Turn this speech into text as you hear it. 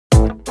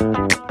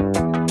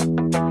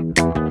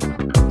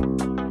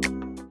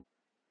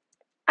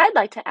I'd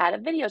like to add a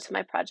video to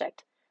my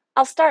project.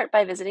 I'll start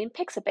by visiting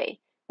Pixabay,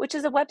 which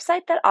is a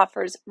website that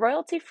offers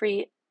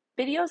royalty-free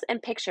videos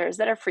and pictures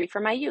that are free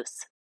for my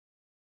use.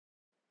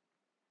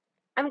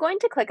 I'm going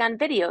to click on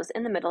Videos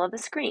in the middle of the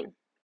screen.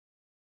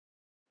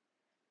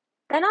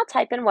 Then I'll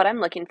type in what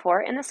I'm looking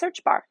for in the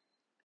search bar.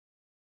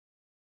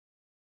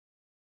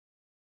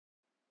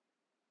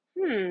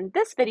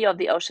 This video of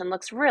the ocean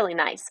looks really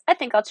nice. I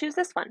think I'll choose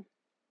this one.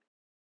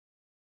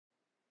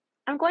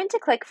 I'm going to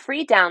click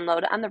Free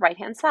Download on the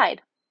right-hand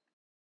side.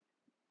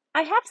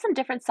 I have some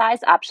different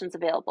size options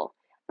available.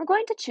 I'm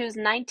going to choose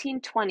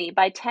 1920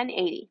 by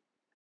 1080.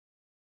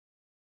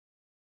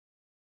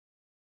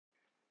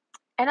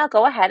 And I'll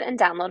go ahead and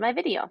download my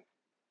video.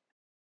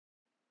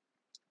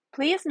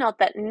 Please note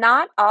that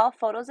not all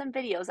photos and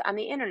videos on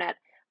the internet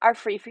are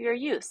free for your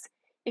use.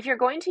 If you're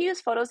going to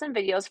use photos and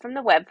videos from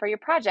the web for your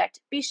project,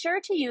 be sure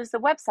to use the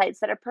websites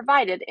that are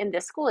provided in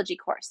this Schoology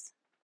course.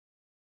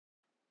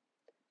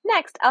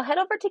 Next, I'll head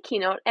over to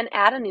Keynote and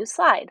add a new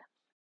slide.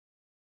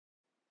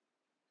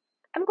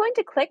 I'm going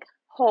to click,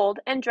 hold,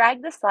 and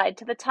drag the slide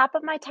to the top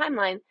of my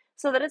timeline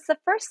so that it's the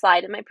first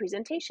slide in my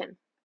presentation.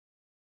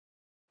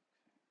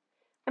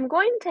 I'm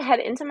going to head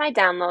into my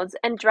downloads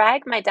and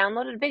drag my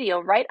downloaded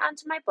video right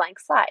onto my blank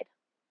slide.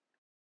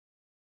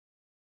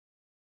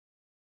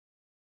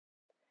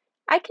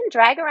 I can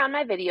drag around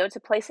my video to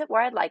place it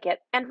where I'd like it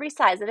and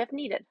resize it if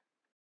needed.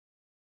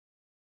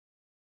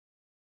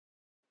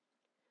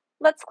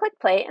 Let's click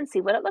play and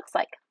see what it looks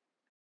like.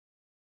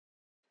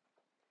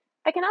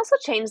 I can also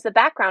change the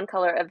background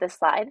color of this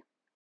slide.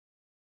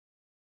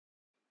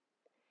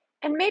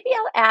 And maybe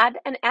I'll add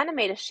and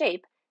animate a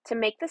shape to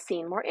make the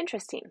scene more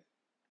interesting.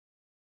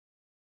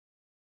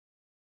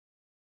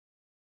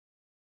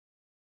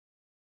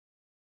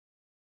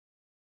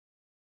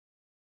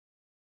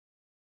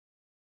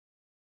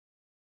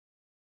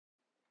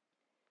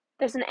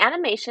 There's an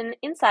animation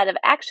inside of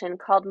Action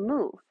called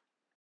Move.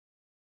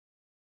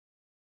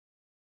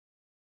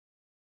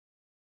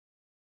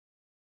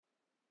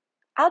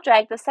 I'll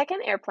drag the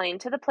second airplane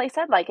to the place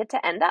I'd like it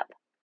to end up.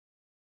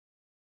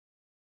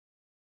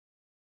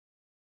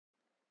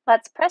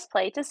 Let's press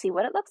play to see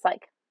what it looks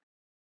like.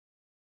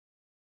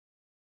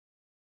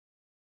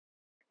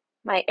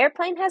 My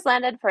airplane has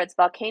landed for its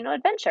volcano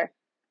adventure.